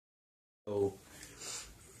So,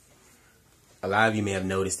 a lot of you may have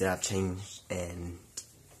noticed that I've changed and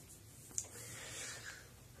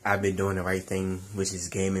I've been doing the right thing, which is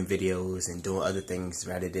gaming videos and doing other things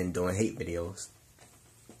rather than doing hate videos.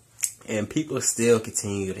 And people still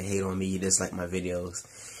continue to hate on me, dislike my videos,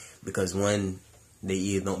 because one, they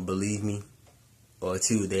either don't believe me, or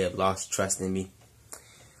two, they have lost trust in me.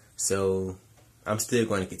 So, I'm still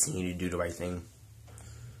going to continue to do the right thing.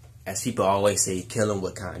 As people always say, kill them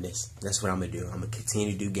with kindness. That's what I'm going to do. I'm going to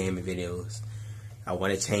continue to do gaming videos. I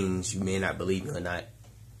want to change. You may not believe me or not.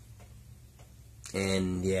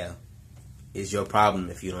 And yeah, it's your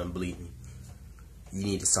problem if you don't believe me. You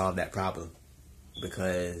need to solve that problem,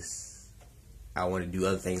 because I want to do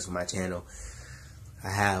other things with my channel.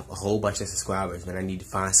 I have a whole bunch of subscribers, but I need to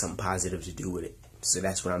find something positive to do with it. So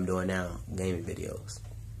that's what I'm doing now, gaming videos.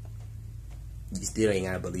 You still ain't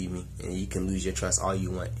gotta believe me, and you can lose your trust all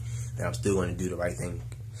you want, but I'm still going to do the right thing.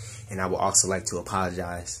 And I would also like to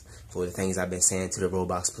apologize for the things I've been saying to the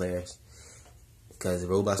Roblox players, because the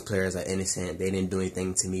Roblox players are innocent. They didn't do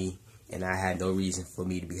anything to me, and I had no reason for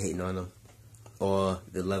me to be hating on them. Or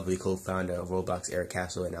the lovely co-founder of Roblox, Eric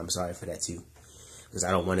Castle, and I'm sorry for that too, because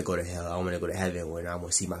I don't want to go to hell. I want to go to heaven when I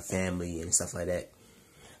want to see my family and stuff like that.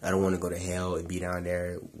 I don't want to go to hell and be down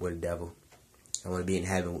there with the devil. I want to be in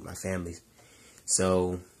heaven with my families.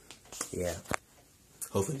 So, yeah.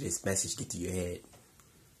 Hopefully this message gets to your head.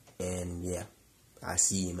 And yeah, I'll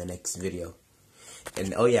see you in my next video.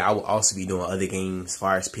 And oh yeah, I will also be doing other games as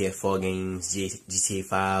far as PS4 games, GTA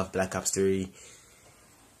 5, Black Ops 3.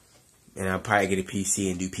 And I'll probably get a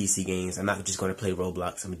PC and do PC games. I'm not just going to play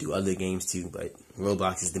Roblox. I'm going to do other games too. But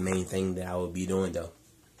Roblox is the main thing that I will be doing though.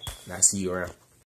 And I'll see you around.